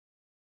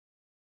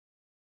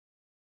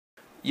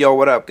Yo,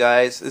 what up,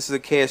 guys? This is a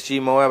KSG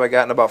MOAB I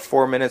got in about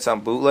 4 minutes on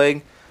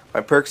Bootleg.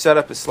 My perk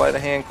setup is sleight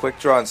of hand, quick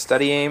draw, and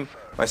steady aim.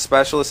 My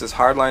specialist is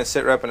hardline,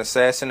 sit rep, and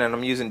assassin, and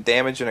I'm using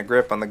damage and a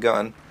grip on the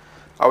gun.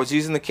 I was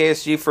using the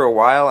KSG for a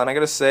while, and I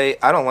gotta say,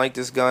 I don't like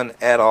this gun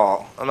at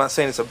all. I'm not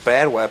saying it's a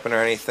bad weapon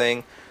or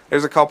anything.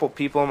 There's a couple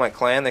people in my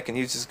clan that can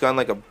use this gun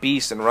like a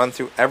beast and run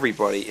through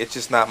everybody. It's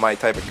just not my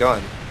type of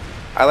gun.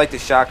 I like the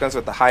shotguns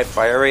with the high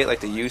fire rate, like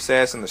the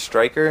USAS and the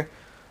Striker.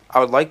 I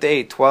would like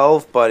the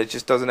A12, but it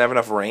just doesn't have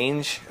enough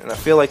range, and I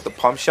feel like the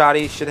pump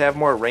shotty should have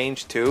more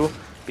range too,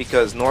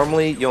 because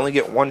normally you only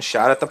get one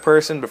shot at the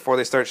person before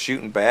they start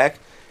shooting back,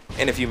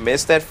 and if you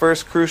miss that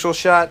first crucial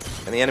shot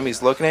and the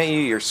enemy's looking at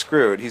you, you're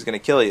screwed. He's going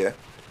to kill you.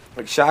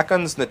 Like,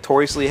 shotguns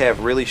notoriously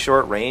have really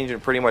short range in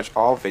pretty much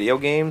all video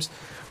games,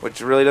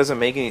 which really doesn't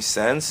make any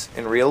sense.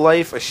 In real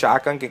life, a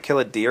shotgun can kill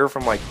a deer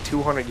from like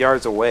 200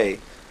 yards away,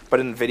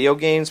 but in video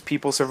games,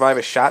 people survive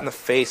a shot in the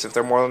face if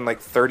they're more than like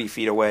 30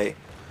 feet away.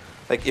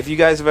 Like, if you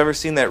guys have ever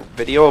seen that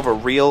video of a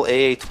real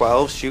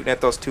AA-12 shooting at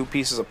those two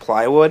pieces of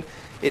plywood,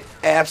 it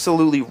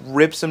absolutely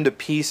rips them to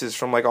pieces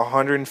from like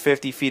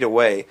 150 feet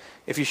away.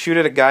 If you shoot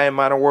at a guy in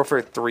Modern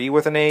Warfare 3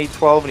 with an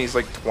AA-12 and he's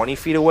like 20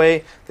 feet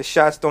away, the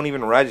shots don't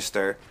even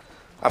register.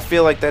 I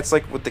feel like that's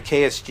like with the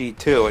KSG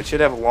too. It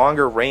should have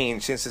longer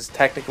range since it's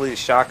technically the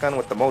shotgun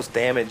with the most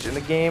damage in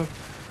the game.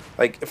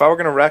 Like, if I were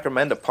going to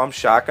recommend a pump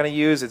shotgun to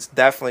use, it's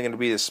definitely going to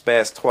be the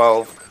Spaz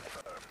 12.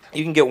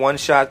 You can get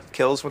one-shot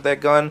kills with that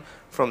gun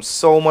from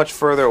so much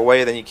further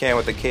away than you can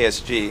with the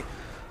KSG.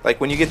 Like,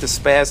 when you get the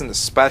Spaz and the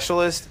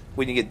Specialist,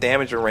 when you get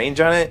damage and range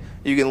on it,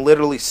 you can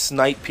literally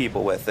snipe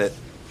people with it.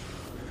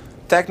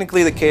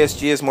 Technically, the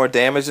KSG has more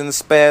damage than the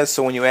Spaz,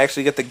 so when you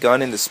actually get the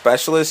gun into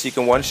Specialist, you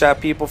can one-shot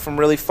people from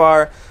really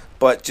far,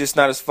 but just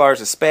not as far as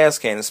the Spaz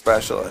can in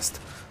Specialist.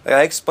 Like,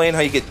 I explained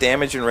how you get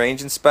damage and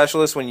range in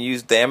Specialist when you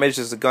use damage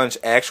as the gun's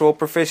actual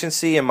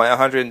proficiency in my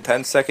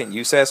 110-second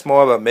USAS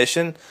MOAB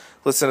mission.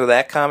 Listen to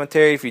that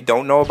commentary if you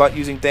don't know about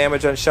using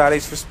damage on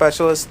shotties for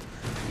Specialist.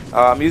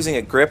 I'm using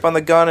a grip on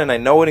the gun, and I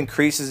know it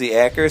increases the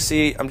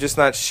accuracy. I'm just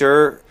not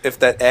sure if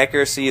that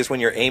accuracy is when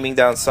you're aiming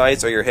down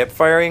sights or you're hip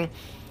firing.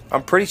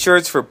 I'm pretty sure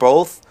it's for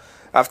both.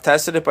 I've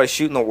tested it by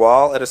shooting the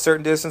wall at a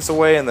certain distance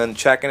away and then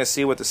checking to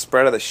see what the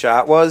spread of the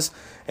shot was,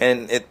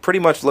 and it pretty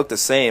much looked the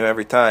same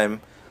every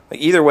time. Like,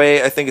 either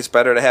way, I think it's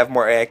better to have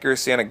more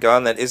accuracy on a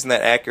gun that isn't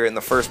that accurate in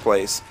the first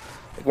place.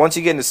 Like, once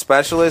you get into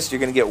Specialist, you're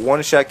going to get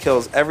one-shot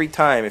kills every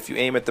time if you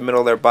aim at the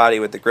middle of their body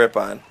with the grip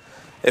on.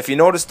 If you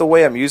notice, the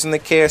way I'm using the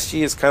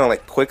KSG is kind of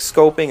like quick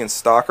scoping and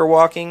stalker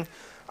walking.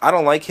 I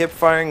don't like hip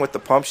firing with the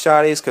pump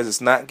shotties because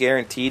it's not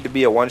guaranteed to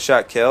be a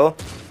one-shot kill.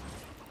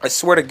 I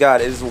swear to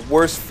God, it is the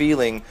worst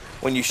feeling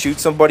when you shoot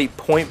somebody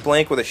point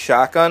blank with a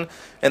shotgun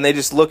and they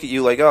just look at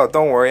you like, oh,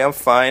 don't worry, I'm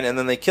fine, and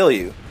then they kill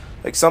you.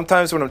 Like,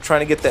 sometimes when I'm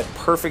trying to get that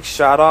perfect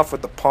shot off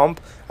with the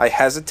pump, I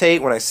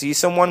hesitate when I see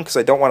someone because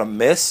I don't want to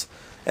miss,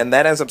 and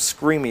that ends up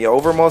screwing me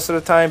over most of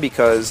the time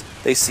because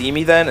they see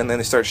me then and then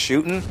they start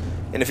shooting.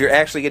 And if you're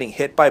actually getting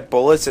hit by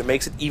bullets, it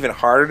makes it even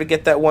harder to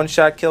get that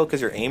one-shot kill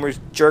because your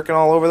aimer's jerking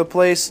all over the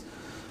place.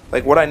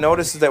 Like, what I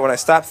noticed is that when I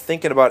stop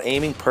thinking about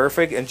aiming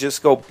perfect and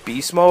just go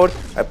beast mode,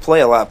 I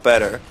play a lot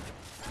better.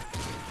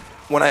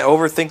 When I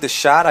overthink the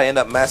shot, I end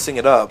up messing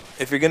it up.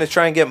 If you're going to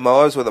try and get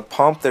MOABs with a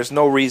pump, there's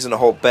no reason to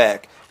hold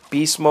back.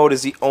 Beast mode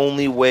is the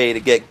only way to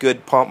get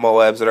good pump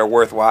MOABs that are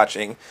worth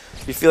watching.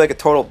 You feel like a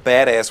total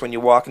badass when you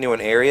walk into an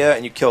area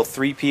and you kill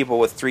 3 people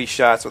with 3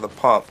 shots with a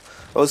pump.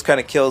 Those kind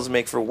of kills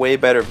make for way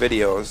better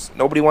videos.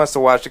 Nobody wants to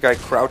watch a guy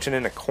crouching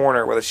in a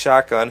corner with a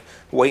shotgun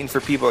waiting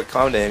for people to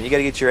come to him. You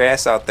gotta get your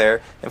ass out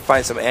there and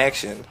find some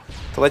action.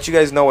 To let you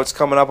guys know what's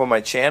coming up on my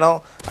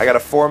channel, I got a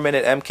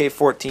 4-minute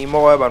MK14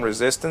 MOAB on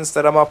Resistance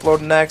that I'm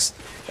uploading next,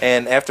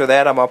 and after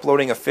that I'm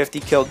uploading a 50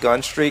 kill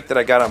gun streak that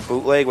I got on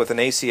Bootleg with an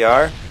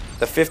ACR.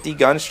 The 50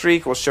 gun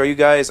streak will show you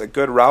guys a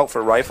good route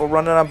for rifle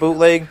running on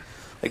Bootleg.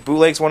 Like,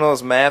 Bootleg's one of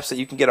those maps that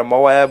you can get a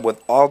MOAB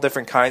with all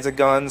different kinds of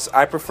guns.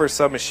 I prefer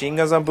submachine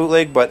guns on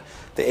Bootleg, but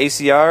the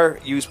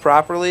ACR, used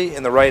properly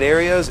in the right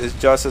areas, is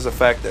just as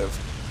effective.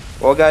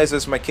 Well, guys,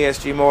 this is my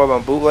KSG MOAB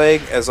on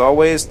Bootleg. As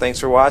always, thanks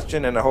for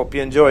watching, and I hope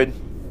you enjoyed.